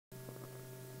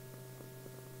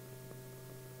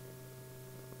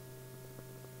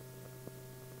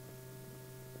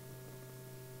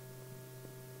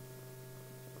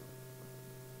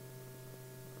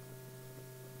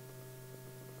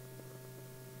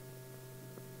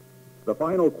The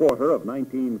final quarter of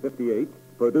 1958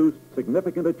 produced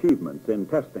significant achievements in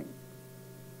testing.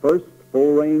 First,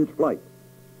 full-range flight,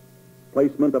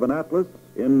 placement of an Atlas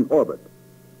in orbit,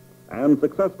 and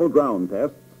successful ground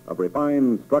tests of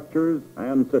refined structures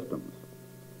and systems.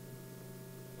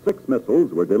 6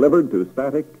 missiles were delivered to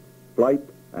static, flight,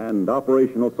 and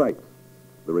operational sites,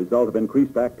 the result of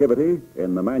increased activity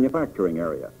in the manufacturing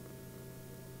area.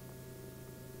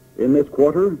 In this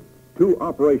quarter, 2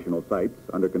 operational sites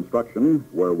under construction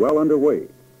were well underway,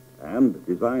 and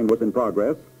design was in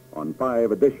progress on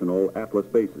 5 additional Atlas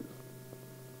bases.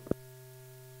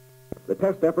 The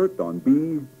test effort on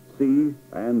B, C,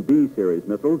 and D series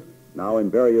missiles, now in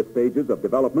various stages of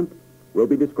development, will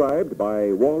be described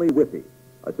by Wally Withy,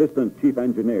 Assistant Chief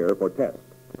Engineer for Test.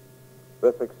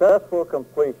 The successful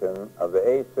completion of the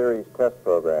A-Series test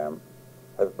program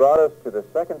has brought us to the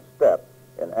second step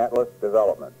in Atlas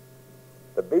development,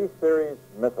 the B-Series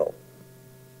missile.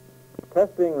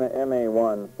 Testing the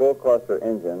MA-1 full-cluster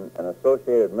engine and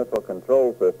associated missile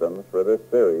control systems for this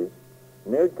series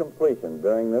neared completion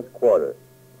during this quarter.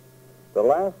 The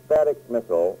last static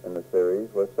missile in the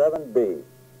series was 7B,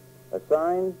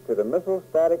 assigned to the Missile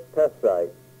Static Test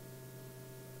Site,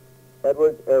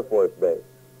 Edwards Air Force Base.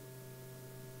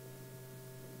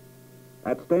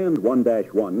 At Stand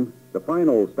 1-1, the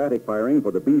final static firing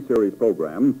for the B-Series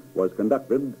program was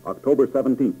conducted October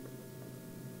 17th.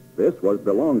 This was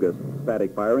the longest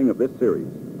static firing of this series,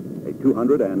 a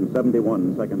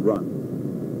 271-second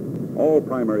run. All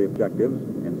primary objectives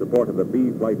in support of the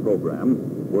B flight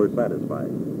program were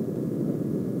satisfied.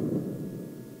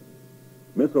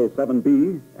 Missile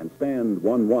 7B and Stand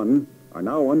 1-1 are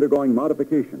now undergoing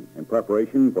modification in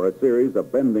preparation for a series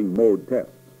of bending mode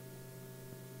tests.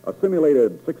 A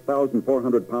simulated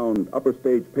 6,400-pound upper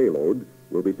stage payload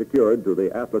will be secured to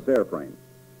the Atlas airframe.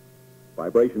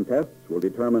 Vibration tests will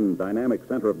determine dynamic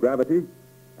center of gravity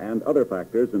and other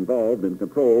factors involved in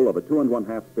control of a 2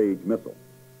 1/2 stage missile.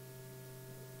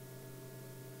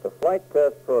 The flight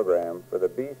test program for the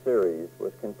B-Series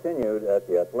was continued at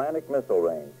the Atlantic Missile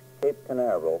Range, Cape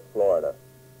Canaveral, Florida.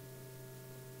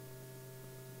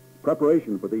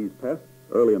 Preparation for these tests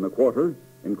early in the quarter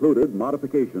included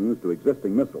modifications to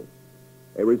existing missiles,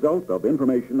 a result of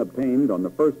information obtained on the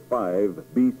first 5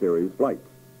 B-Series flights.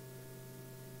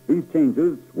 These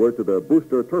changes were to the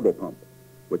booster turbopump,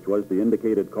 which was the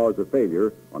indicated cause of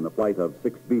failure on the flight of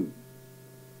 6B.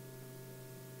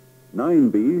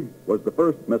 9B was the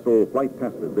first missile flight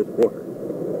tested this quarter.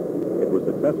 It was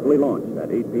successfully launched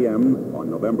at 8 p.m. on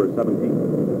November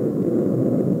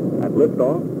 17th. At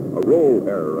liftoff, a roll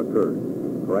error occurred,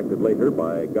 corrected later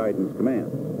by guidance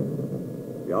commands.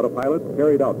 The autopilot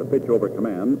carried out the pitch-over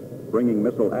commands, bringing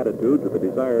missile attitude to the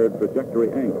desired trajectory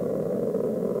angle.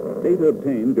 Data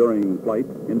obtained during flight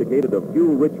indicated a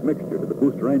fuel-rich mixture to the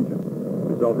booster engine,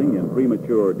 resulting in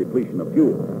premature depletion of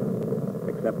fuel.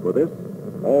 Except for this,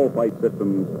 all flight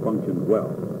systems functioned well.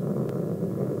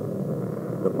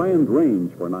 The planned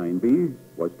range for 9B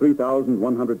was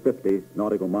 3,150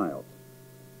 nautical miles.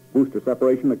 Booster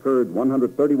separation occurred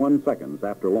 131 seconds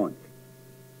after launch.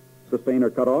 Sustainer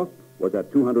cutoff was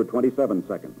at 227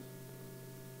 seconds.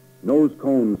 Nose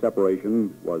cone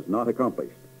separation was not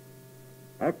accomplished.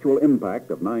 Actual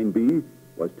impact of 9B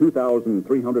was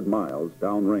 2,300 miles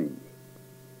downrange.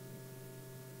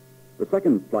 The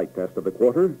second flight test of the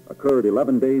quarter occurred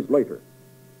 11 days later.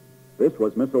 This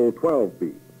was Missile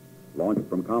 12B, launched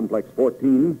from Complex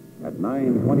 14 at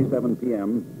 9:27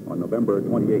 p.m. on November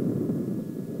 28th.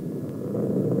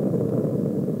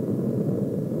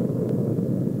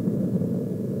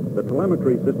 The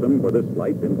telemetry system for this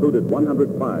flight included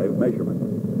 105 measurements,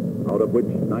 out of which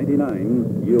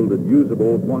 99 yielded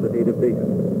usable quantitative data.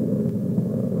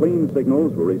 Clean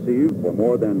signals were received for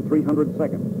more than 300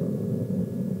 seconds.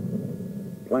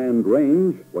 Planned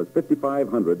range was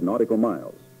 5,500 nautical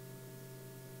miles.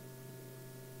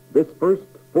 This first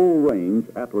full-range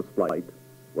Atlas flight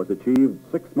was achieved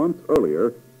 6 months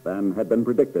earlier than had been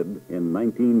predicted in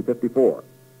 1954.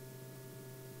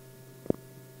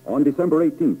 On December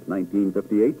 18,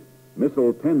 1958,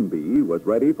 Missile 10B was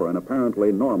ready for an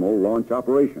apparently normal launch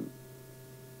operation.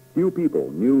 Few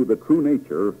people knew the true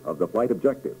nature of the flight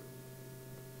objective.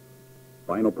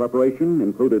 Final preparation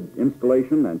included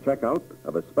installation and checkout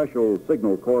of a special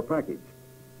signal core package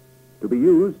to be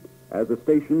used as a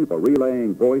station for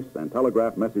relaying voice and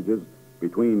telegraph messages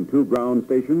between 2 ground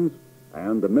stations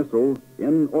and the missile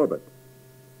in orbit.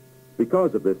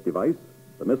 Because of this device,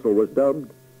 the missile was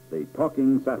dubbed the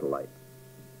talking satellite.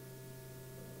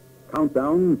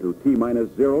 Countdown to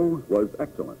T-0 was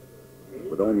excellent,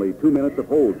 with only 2 minutes of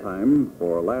hold time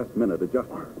for last-minute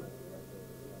adjustments.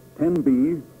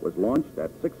 10B was launched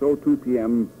at 6:02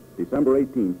 p.m. December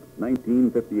 18,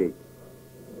 1958,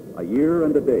 a year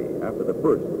and a day after the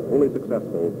first fully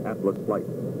successful Atlas flight.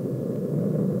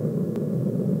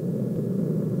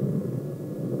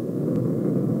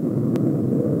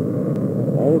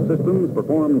 All systems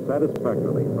performed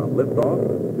satisfactorily from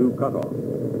liftoff to cutoff.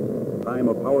 Time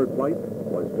of powered flight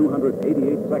was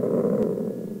 288 seconds.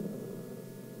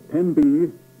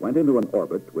 10B went into an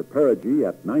orbit with perigee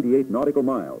at 98 nautical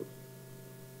miles,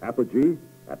 apogee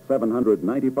at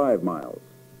 795 miles.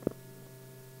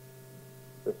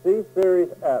 The C-Series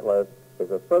Atlas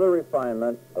is a further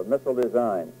refinement of missile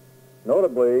design,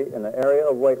 notably in the area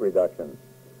of weight reduction.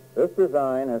 This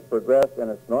design has progressed in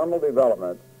its normal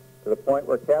development to the point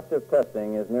where captive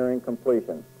testing is nearing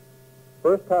completion.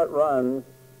 First hot runs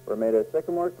were made at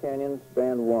Sycamore Canyon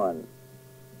Stand 1.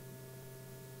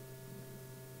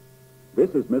 This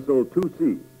is Missile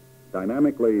 2C,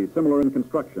 dynamically similar in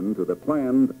construction to the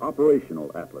planned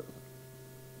operational Atlas.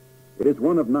 It is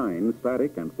one of 9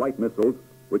 static and flight missiles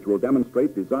which will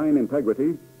demonstrate design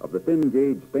integrity of the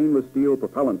thin-gauge stainless steel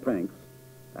propellant tanks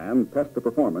and test the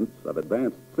performance of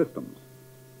advanced systems.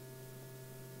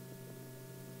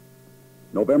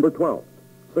 November 12th,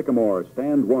 Sycamore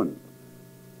Stand 1.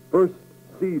 First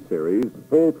C-Series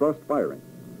full thrust firing.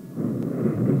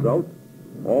 Result,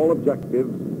 all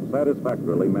objectives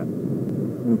satisfactorily met.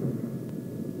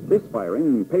 This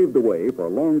firing paved the way for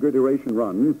longer duration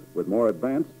runs with more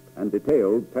advanced and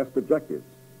detailed test objectives.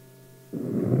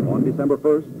 On December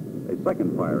 1st, a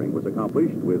second firing was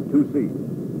accomplished with 2C.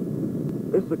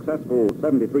 This successful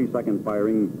 73-second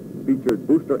firing featured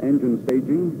booster engine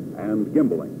staging and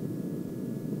gimbaling.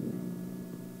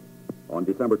 On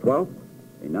December 12th,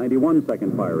 a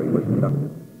 91-second firing was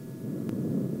conducted.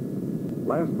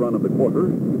 Last run of the quarter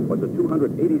was a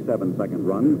 287-second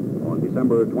run on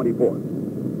December 24th.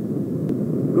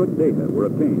 Good data were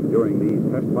obtained during these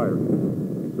test firings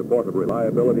in support of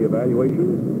reliability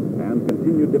evaluations and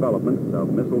continued development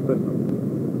of missile systems.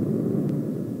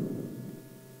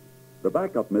 The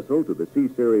backup missile to the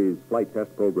C-Series flight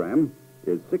test program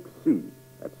is 6C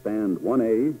at Stand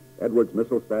 1A, Edwards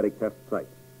Missile Static Test Site.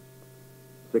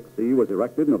 6C was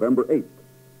erected November 8th,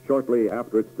 shortly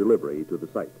after its delivery to the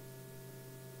site.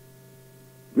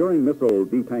 During missile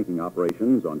detanking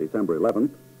operations on December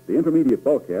 11th, the intermediate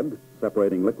bulkhead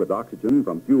separating liquid oxygen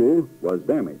from fuel was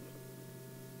damaged.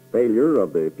 Failure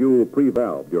of the fuel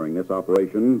pre-valve during this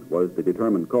operation was the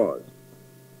determined cause.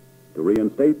 To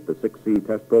reinstate the 6C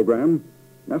test program,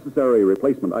 necessary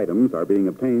replacement items are being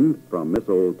obtained from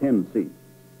Missile 10C.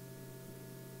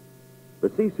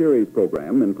 The C-Series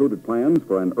program included plans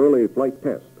for an early flight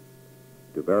test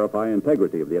to verify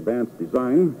integrity of the advanced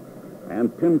design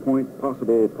and pinpoint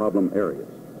possible problem areas.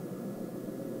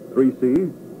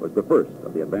 3C was the first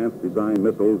of the advanced design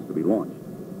missiles to be launched.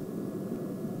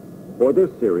 For this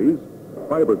series,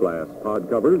 fiberglass pod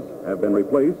covers have been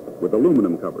replaced with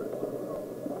aluminum covers.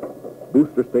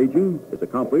 Booster staging is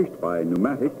accomplished by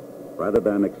pneumatic rather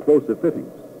than explosive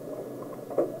fittings.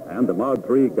 And the Mod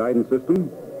 3 guidance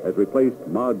system has replaced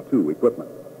Mod 2 equipment.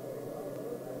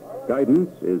 Guidance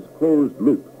is closed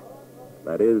loop.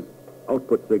 That is,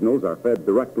 output signals are fed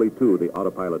directly to the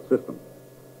autopilot system.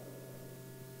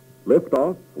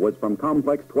 Liftoff was from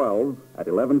Complex 12 at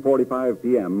 11:45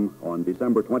 p.m. on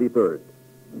December 23rd.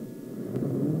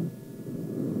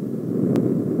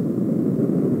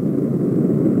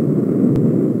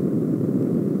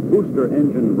 Booster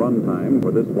engine runtime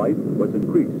for this flight was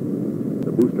increased.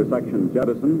 The booster section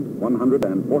jettisoned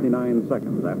 149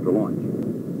 seconds after launch.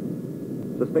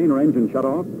 Sustainer engine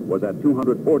shutoff was at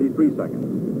 243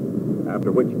 seconds,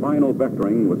 after which final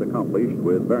vectoring was accomplished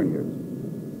with verniers.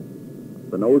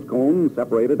 The nose cone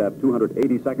separated at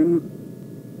 280 seconds,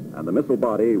 and the missile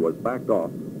body was backed off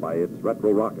by its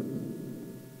retro rockets.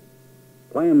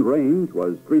 Planned range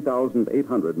was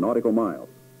 3,800 nautical miles.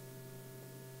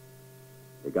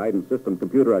 The guidance system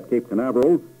computer at Cape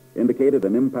Canaveral indicated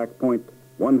an impact point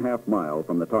 1/2 mile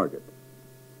from the target.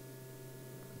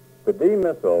 The D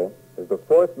missile is the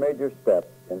fourth major step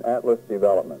in Atlas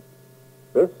development.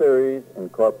 This series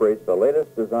incorporates the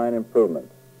latest design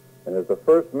improvements and is the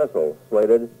first missile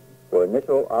slated for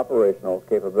initial operational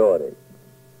capability.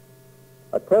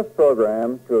 A test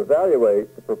program to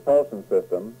evaluate the propulsion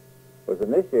system was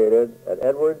initiated at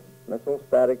Edwards Missile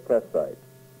Static Test Site.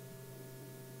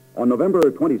 On November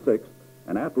 26th,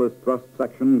 an Atlas thrust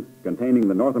section containing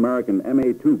the North American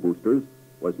MA-2 boosters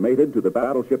was mated to the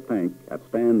battleship tank at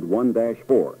Stand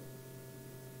 1-4.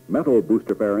 Metal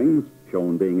booster fairings,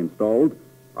 shown being installed,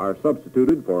 are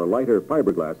substituted for lighter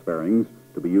fiberglass fairings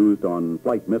to be used on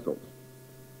flight missiles.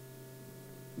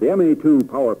 The MA-2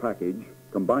 power package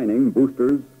combining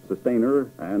boosters, sustainer,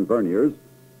 and verniers,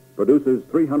 produces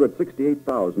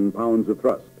 368,000 pounds of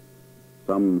thrust,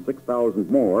 some 6,000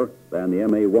 more than the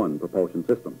MA-1 propulsion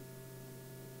system.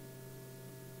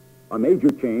 A major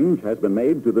change has been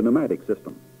made to the pneumatic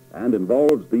system and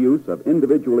involves the use of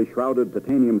individually shrouded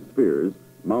titanium spheres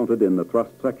mounted in the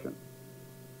thrust section.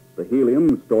 The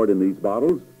helium stored in these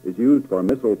bottles is used for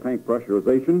missile tank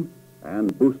pressurization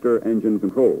and booster engine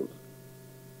controls.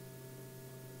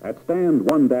 At stand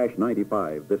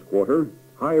 1-95 this quarter,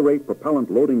 high-rate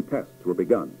propellant loading tests were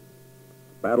begun.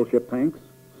 Battleship tanks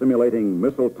simulating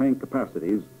missile tank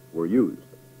capacities were used.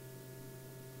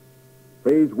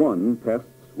 Phase 1 tests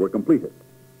were completed,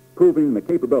 proving the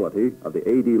capability of the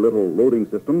AD Little loading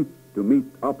system to meet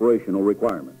operational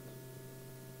requirements.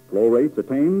 Flow rates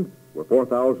attained were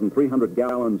 4,300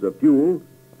 gallons of fuel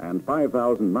and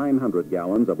 5,900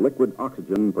 gallons of liquid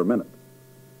oxygen per minute.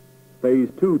 Phase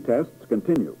 2 tests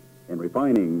continue in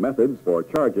refining methods for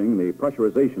charging the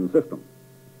pressurization system.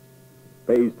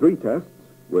 Phase 3 tests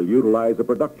will utilize a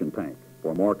production tank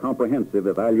for more comprehensive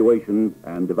evaluation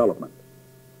and development.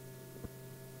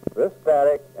 This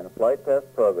static and flight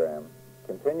test program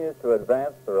continues to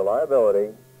advance the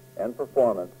reliability and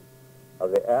performance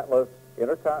of the Atlas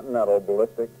intercontinental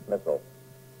ballistic missile.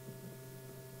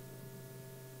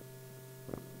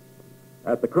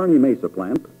 At the Kearney Mesa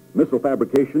plant, missile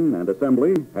fabrication and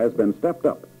assembly has been stepped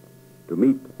up to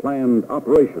meet planned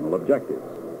operational objectives.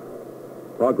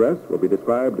 Progress will be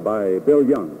described by Bill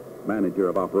Young, Manager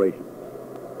of Operations.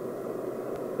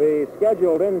 The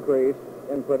scheduled increase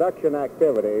in production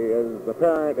activity is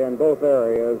apparent in both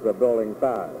areas of Building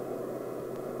 5.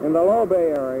 In the Low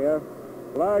Bay area,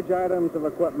 large items of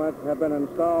equipment have been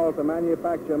installed to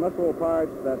manufacture missile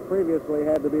parts that previously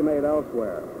had to be made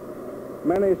elsewhere.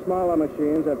 Many smaller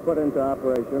machines have put into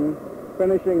operation,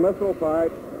 finishing missile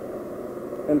parts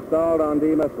installed on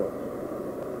D missiles.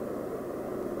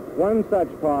 One such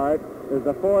part is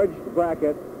the forged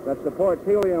bracket that supports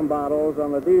helium bottles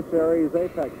on the D-series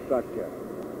apex structure,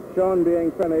 shown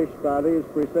being finished by these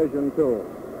precision tools.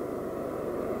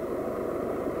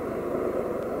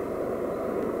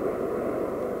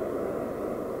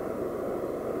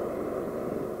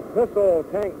 Missile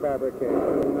tank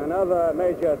fabrication and other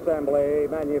major assembly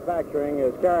manufacturing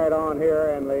is carried on here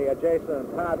in the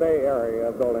adjacent High Bay area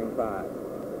of Building 5.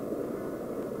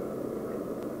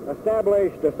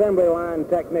 Established assembly line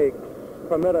techniques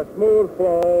permit a smooth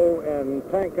flow in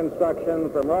tank construction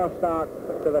from raw stock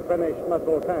to the finished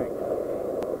missile tanks.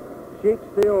 Sheet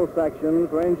steel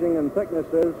sections ranging in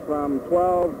thicknesses from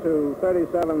 12 to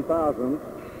 37 thousandths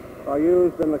are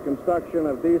used in the construction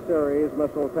of D-series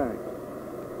missile tanks.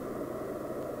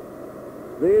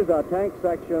 These are tank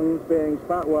sections being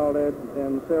spot welded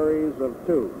in series of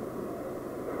 2.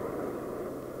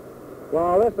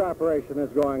 While this operation is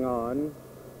going on,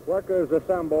 workers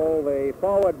assemble the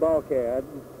forward bulkhead,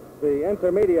 the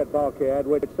intermediate bulkhead,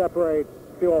 which separates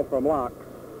fuel from LOX,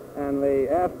 and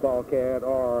the aft bulkhead,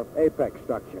 or apex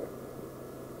structure.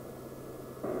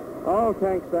 All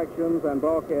tank sections and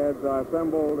bulkheads are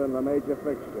assembled in the major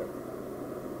fixture.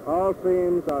 All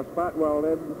seams are spot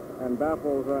welded and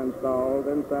baffles are installed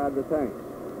inside the tanks.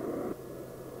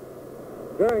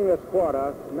 During this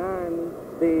quarter, 9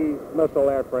 D missile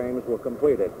airframes were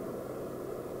completed.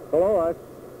 Below us,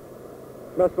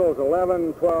 missiles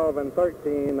 11, 12, and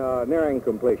 13 are nearing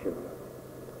completion.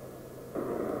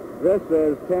 This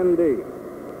is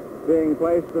 10D, being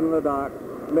placed in the docks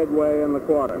midway in the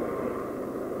quarter.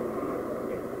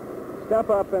 Step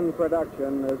up in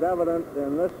production is evident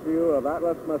in this view of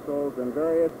Atlas missiles in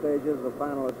various stages of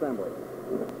final assembly.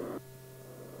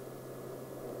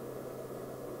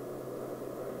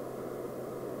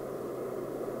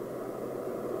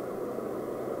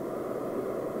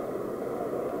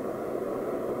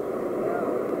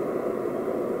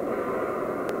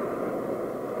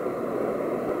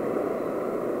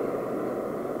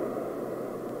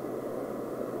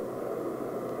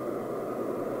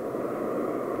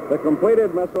 The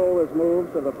completed missile is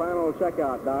moved to the final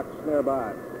checkout docks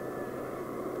nearby.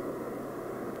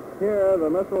 Here, the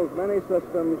missile's many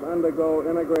systems undergo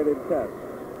integrated tests.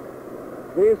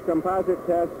 These composite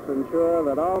tests ensure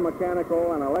that all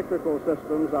mechanical and electrical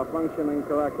systems are functioning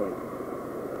correctly.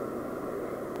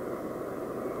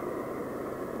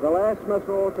 The last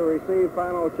missile to receive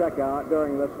final checkout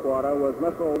during this quarter was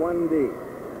Missile 1D.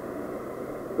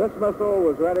 This missile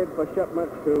was readied for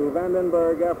shipment to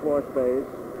Vandenberg Air Force Base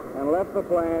and left the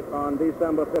plant on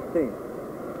December 15th.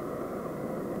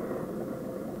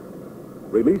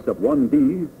 Release of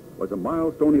 1D was a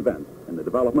milestone event in the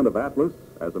development of Atlas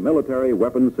as a military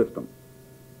weapons system.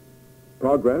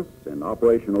 Progress in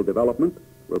operational development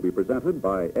will be presented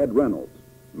by Ed Reynolds,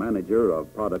 Manager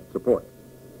of Product Support.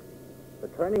 The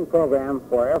training program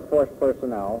for Air Force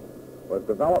personnel was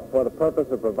developed for the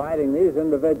purpose of providing these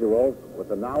individuals with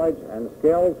the knowledge and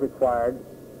skills required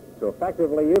to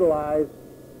effectively utilize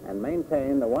and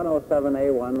maintain the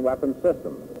 107A1 weapon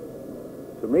system.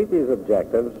 To meet these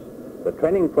objectives, the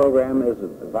training program is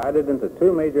divided into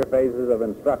two major phases of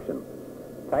instruction: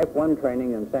 Type 1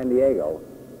 training in San Diego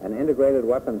and integrated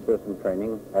weapon system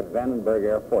training at Vandenberg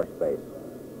Air Force Base.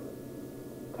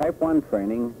 Type 1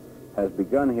 training has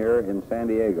begun here in San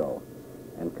Diego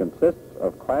and consists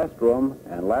of classroom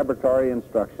and laboratory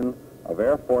instruction of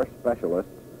Air Force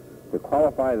specialists to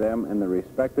qualify them in the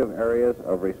respective areas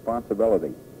of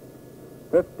responsibility.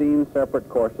 15 separate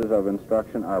courses of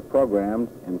instruction are programmed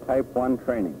in Type 1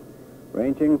 training,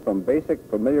 ranging from basic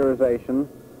familiarization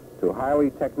to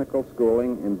highly technical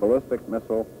schooling in ballistic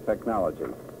missile technology.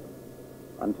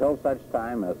 Until such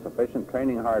time as sufficient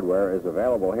training hardware is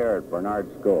available here at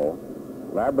Bernard School,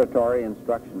 laboratory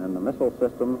instruction in the missile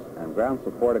systems and ground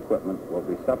support equipment will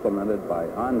be supplemented by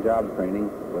on-job training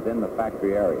within the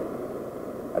factory area.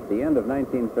 At the end of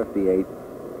 1958,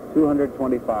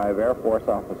 225 Air Force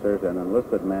officers and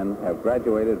enlisted men have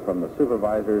graduated from the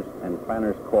Supervisors and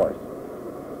Planners course.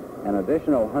 An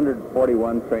additional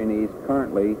 141 trainees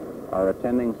currently are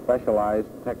attending specialized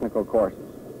technical courses.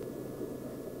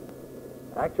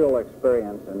 Actual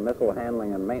experience in missile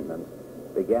handling and maintenance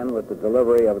began with the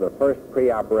delivery of the first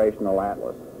pre-operational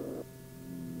Atlas.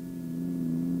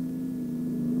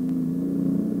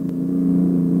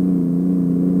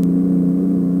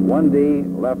 "1D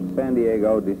left San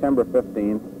Diego December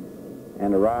 15th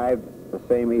and arrived the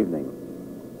same evening.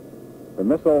 The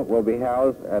missile will be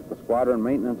housed at the squadron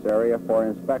maintenance area for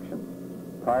inspection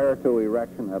prior to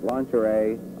erection at Launcher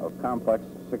A of Complex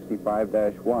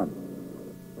 65-1.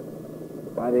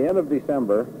 By the end of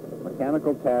December,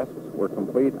 mechanical tasks were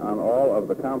complete on all of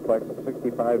the Complex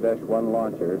 65-1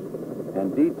 launchers,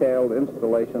 and detailed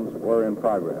installations were in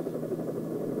progress.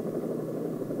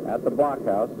 At the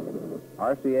blockhouse,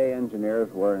 RCA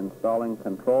engineers were installing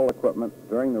control equipment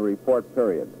during the report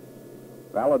period.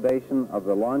 Validation of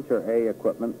the Launcher A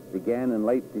equipment began in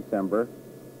late December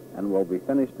and will be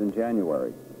finished in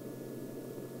January.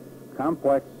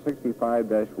 Complex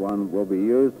 65-1 will be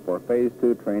used for Phase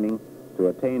 2 training to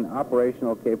attain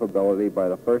operational capability by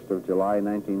the 1st of July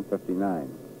 1959.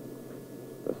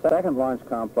 The second launch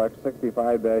complex,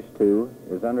 65-2,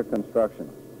 is under construction.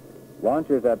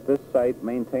 Launchers at this site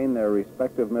maintain their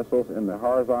respective missiles in the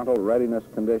horizontal readiness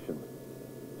condition.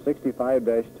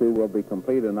 65-2 will be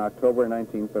complete in October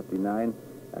 1959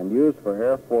 and used for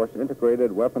Air Force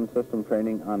integrated weapon system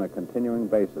training on a continuing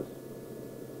basis.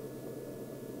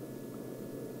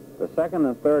 The second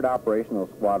and third operational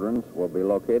squadrons will be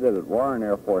located at Warren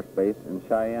Air Force Base in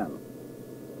Cheyenne.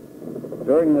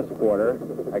 During this quarter,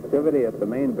 activity at the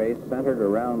main base centered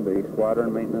around the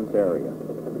squadron maintenance area.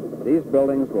 These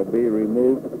buildings will be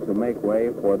removed to make way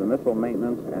for the missile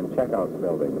maintenance and checkout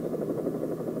buildings.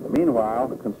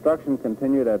 Meanwhile, construction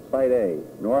continued at Site A,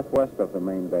 northwest of the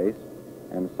main base,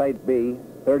 and Site B,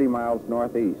 30 miles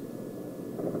northeast.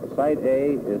 Site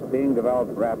A is being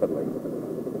developed rapidly.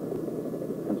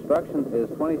 Construction is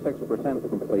 26%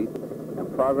 complete,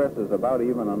 and progress is about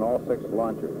even on all 6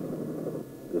 launchers.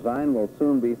 Design will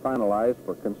soon be finalized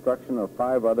for construction of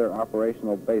 5 other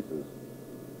operational bases.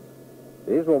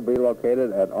 These will be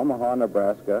located at Omaha,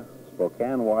 Nebraska,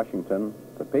 Spokane, Washington,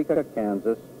 Topeka,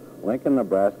 Kansas, Lincoln,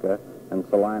 Nebraska, and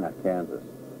Salina, Kansas.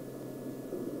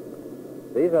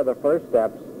 These are the first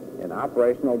steps in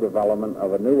operational development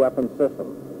of a new weapon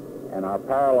system and are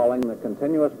paralleling the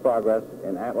continuous progress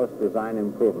in Atlas design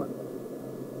improvement.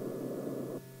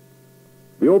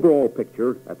 The overall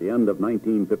picture at the end of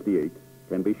 1958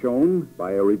 can be shown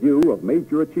by a review of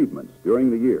major achievements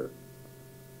during the year.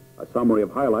 A summary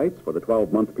of highlights for the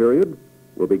 12-month period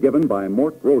will be given by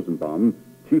Mort Rosenbaum,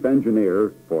 Chief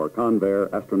Engineer for Convair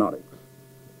Astronautics.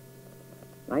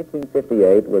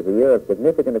 1958 was a year of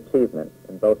significant achievement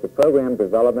in both the program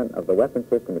development of the weapon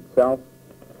system itself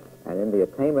and in the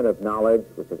attainment of knowledge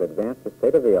which has advanced the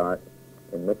state-of-the-art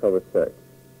in missile research.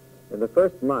 In the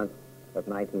first month of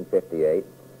 1958,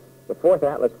 the 4th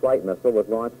Atlas flight missile was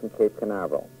launched from Cape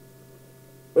Canaveral.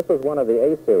 This was one of the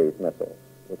A-series missiles,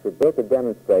 which were built to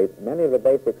demonstrate many of the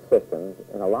basic systems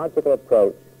in a logical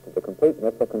approach to the complete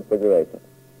missile configuration.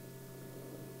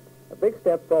 A big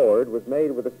step forward was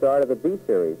made with the start of the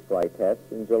B-series flight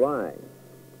tests in July.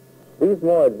 These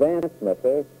more advanced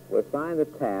missiles were assigned the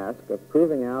task of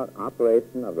proving out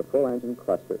operation of the full engine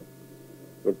cluster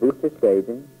with booster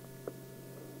staging,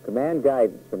 command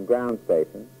guidance from ground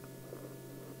stations,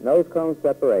 nose cone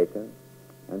separation,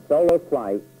 and solo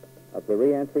flight of the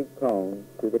re-entry cone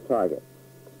to the target.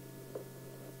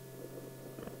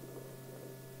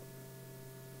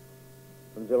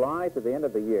 From July to the end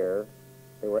of the year,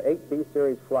 there were 8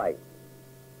 B-Series flights,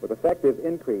 with effective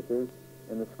increases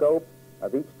in the scope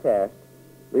of each test,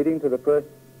 leading to the first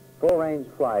full-range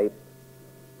flight,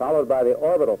 followed by the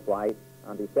orbital flight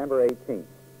on December 18th.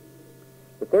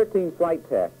 The 13 flight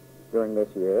tests during this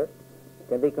year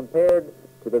can be compared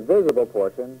to the visible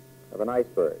portion of an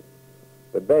iceberg.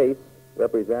 The base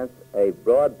represents a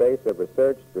broad base of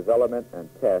research, development, and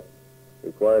tests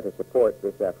required to support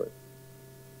this effort.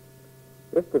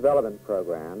 This development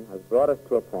program has brought us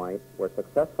to a point where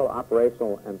successful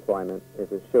operational employment is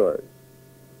assured.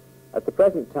 At the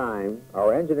present time,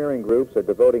 our engineering groups are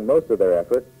devoting most of their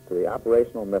effort to the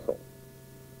operational missile.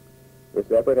 This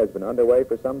effort has been underway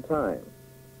for some time.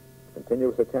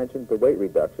 Continuous attention to weight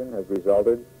reduction has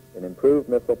resulted in improved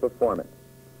missile performance.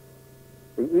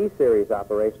 The E-Series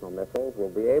operational missiles will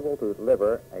be able to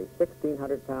deliver a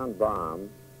 1,600-pound bomb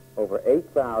over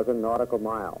 8,000 nautical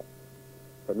miles,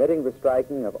 permitting the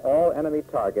striking of all enemy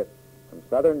targets from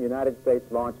southern United States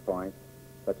launch points,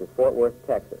 such as Fort Worth,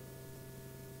 Texas.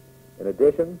 In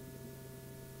addition,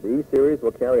 the E-Series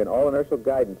will carry an all-inertial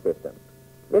guidance system.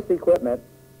 This equipment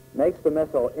makes the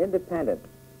missile independent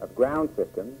of ground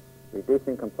systems,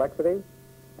 reducing complexity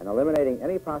and eliminating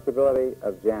any possibility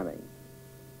of jamming.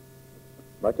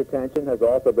 Much attention has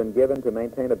also been given to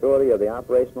maintainability of the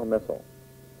operational missile.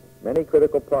 Many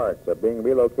critical parts are being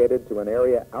relocated to an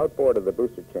area outboard of the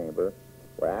booster chamber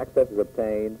where access is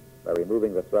obtained by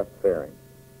removing the thrust fairing.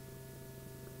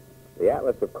 The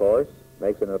Atlas, of course,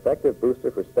 makes an effective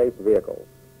booster for space vehicles.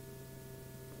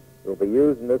 It will be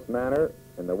used in this manner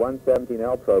in the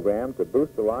 117L program to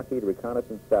boost the Lockheed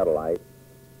reconnaissance satellite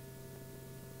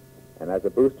and as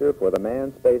a booster for the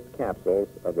manned space capsules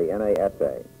of the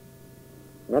NASA.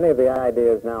 Many of the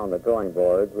ideas now on the drawing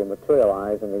boards will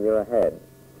materialize in the year ahead,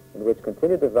 in which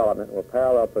continued development will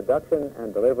parallel production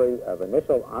and delivery of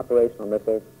initial operational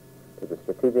missiles to the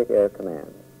Strategic Air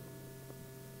Command.